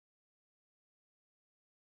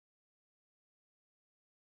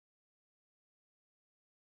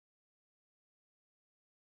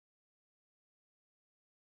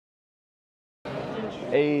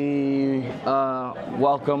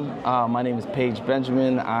Welcome. My name is Paige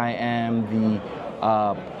Benjamin. I am the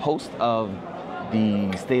host of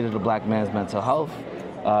the State of the Black Man's Mental Health,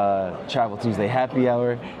 Travel Tuesday Happy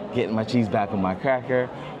Hour, getting my cheese back on my cracker,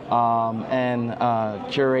 and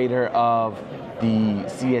curator of the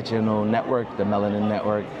CHNO Network, the Melanin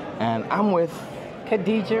Network, and I'm with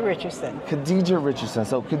Khadija Richardson. Khadija Richardson.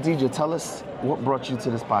 So Khadija, tell us what brought you to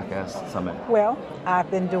this podcast summit. Well, I've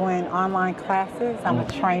been doing online classes. I'm a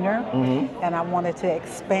trainer, and I wanted to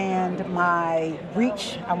expand my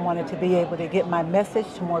reach. I wanted to be able to get my message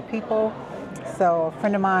to more people. So a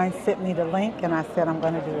friend of mine sent me the link, and I said I'm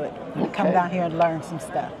going to do it. Come down here and learn some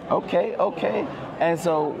stuff. Okay. And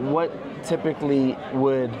so what typically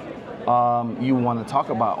would you want to talk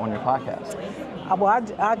about on your podcast? Well,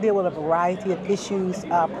 I deal with a variety of issues,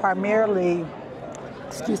 primarily,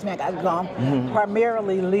 excuse me, I got it gone.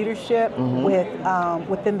 Primarily leadership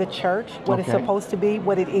within the church, what it's supposed to be,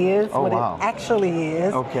 what it is, it actually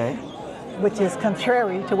is, which is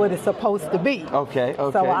contrary to what it's supposed to be. Okay.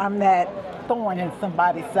 So I'm that thorn in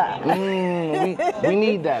somebody's side. We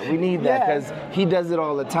need that. We need that because he does it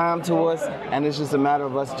all the time to us, and it's just a matter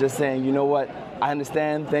of us just saying, you know what? I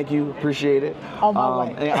understand. Thank you. Appreciate it. On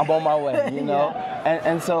my way. I'm on my way, you know?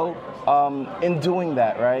 And so in doing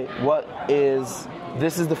that, right,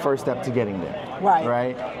 this is the first step to getting there.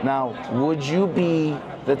 Right? Now, would you be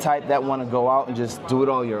the type that want to go out and just do it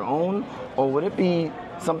all your own? Or would it be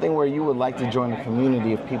something where you would like to join a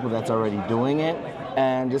community of people that's already doing it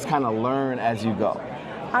and just kind of learn as you go?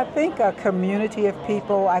 I think a community of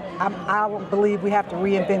people, I believe we have to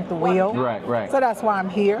reinvent the wheel. Right. So that's why I'm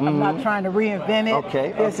here. I'm not trying to reinvent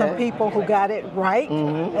it. There's some people who got it right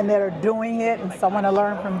and that are doing it, and so I want to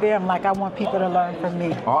learn from them like I want people to learn from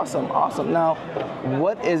me. Awesome. Now,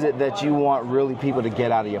 what is it that you want really people to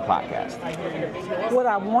get out of your podcast? What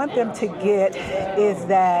I want them to get is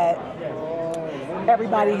that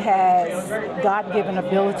everybody has God-given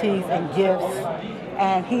abilities and gifts,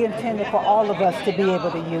 and he intended for all of us to be able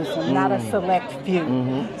to use them, not a select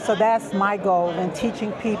few. So that's my goal in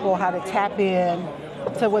teaching people how to tap in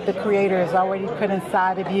to what the Creator has already put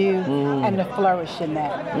inside of you and to flourish in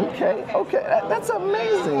that. Okay. That's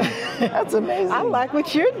amazing. That's amazing. I like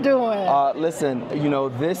what you're doing. Listen,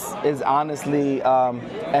 this is honestly,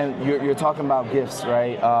 and you're talking about gifts,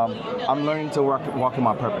 right? I'm learning to walk in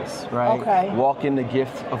my purpose, right? Walk in the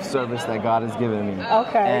gift of service that God has given me.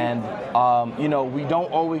 And, we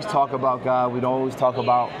don't always talk about God. We don't always talk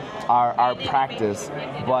about our practice.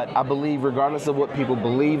 But I believe regardless of what people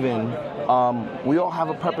believe in, we all have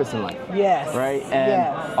a purpose in life. Yes. Right?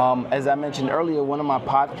 And as I mentioned earlier, one of my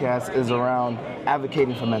podcasts is around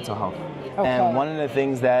advocating for mental health. And one of the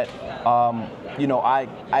things that,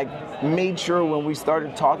 I made sure when we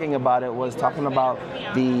started talking about it was talking about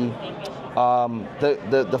the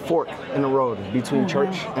fork in the road between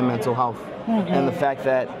church and mental health. And the fact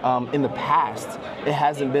that in the past, it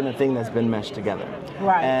hasn't been a thing that's been meshed together.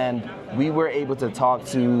 Right. And we were able to talk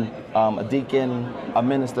to a deacon, a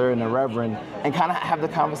minister, and a reverend, and kind of have the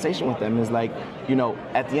conversation with them. It's like,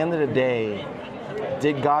 at the end of the day,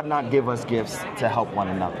 did God not give us gifts to help one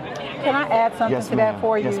another? Can I add something to that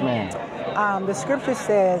for you? Yes, ma'am. The scripture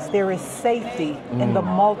says there is safety in the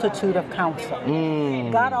multitude of counsel.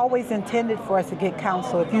 God always intended for us to get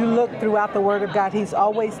counsel. If you look throughout the Word of God, He's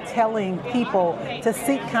always telling people to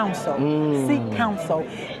seek counsel. Seek counsel.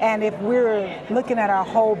 And if we're looking at our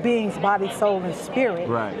whole beings, body, soul, and spirit,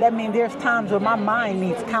 that means there's times where my mind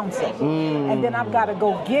needs counsel. And then I've got to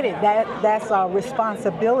go get it. That's our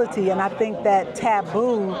responsibility. And I think that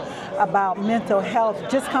taboo about mental health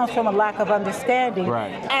just comes from a lack of understanding,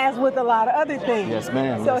 as with a lot of other things. Yes,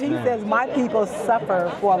 ma'am. So he says, my people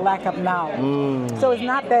suffer for a lack of knowledge. So it's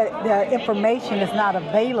not that the information is not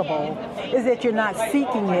available, it's that you're not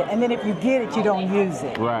seeking it, and then if you get it, you don't use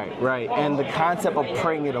it. Right. And the concept of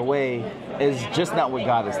praying it away is just not what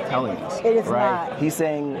God is telling us. It is not. He's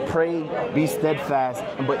saying, pray, be steadfast,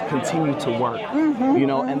 but continue to work.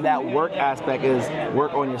 And that work aspect is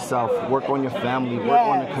work on yourself, work on your family, work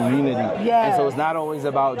on the community. And so it's not always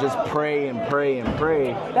about just pray and pray and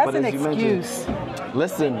pray. That's but an as you excuse.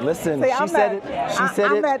 Listen. See, she said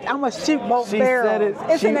it. I'm going to shoot both barrels.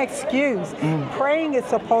 It's an excuse. Praying is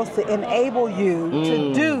supposed to enable you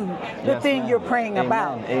to do the thing you're praying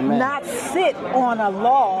about. Amen. Not sit on a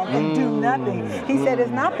log and do nothing. He said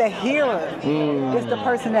it's not the hearer. It's the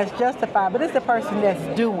person that's justified, but it's the person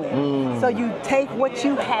that's doing. So you take what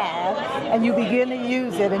you have and you begin to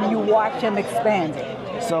use it and you watch him expand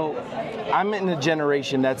it. So I'm in a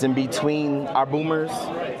generation that's in between our boomers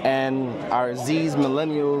and our Z's,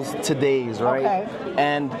 millennials, today's, right? Okay.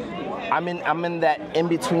 And I'm in that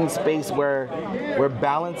in-between space where we're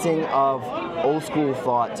balancing of old school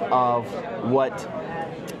thought of what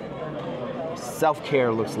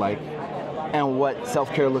self-care looks like and what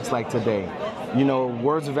self-care looks like today. You know,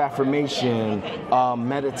 words of affirmation,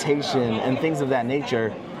 meditation, and things of that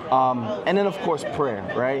nature. And then, of course, prayer,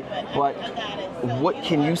 right? But what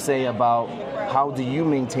can you say about how do you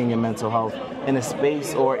maintain your mental health in a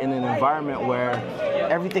space or in an environment where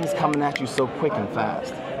everything's coming at you so quick and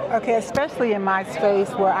fast? Okay, especially in my space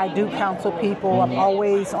where I do counsel people, I'm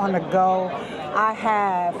always on the go. I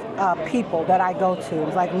have people that I go to.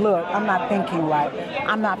 It's like, look, I'm not thinking right.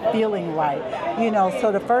 I'm not feeling right. You know,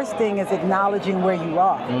 so the first thing is acknowledging where you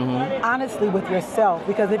are. Honestly with yourself,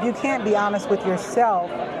 because if you can't be honest with yourself,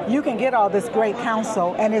 you can get all this great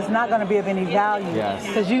counsel and it's not going to be of any value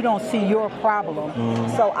because you don't see your problem.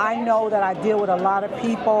 So I know that I deal with a lot of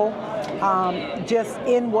people. Just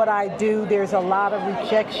in what I do, there's a lot of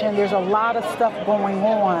rejection. There's a lot of stuff going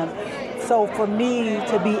on. So for me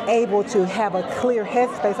to be able to have a clear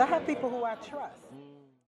headspace, I have people who I trust.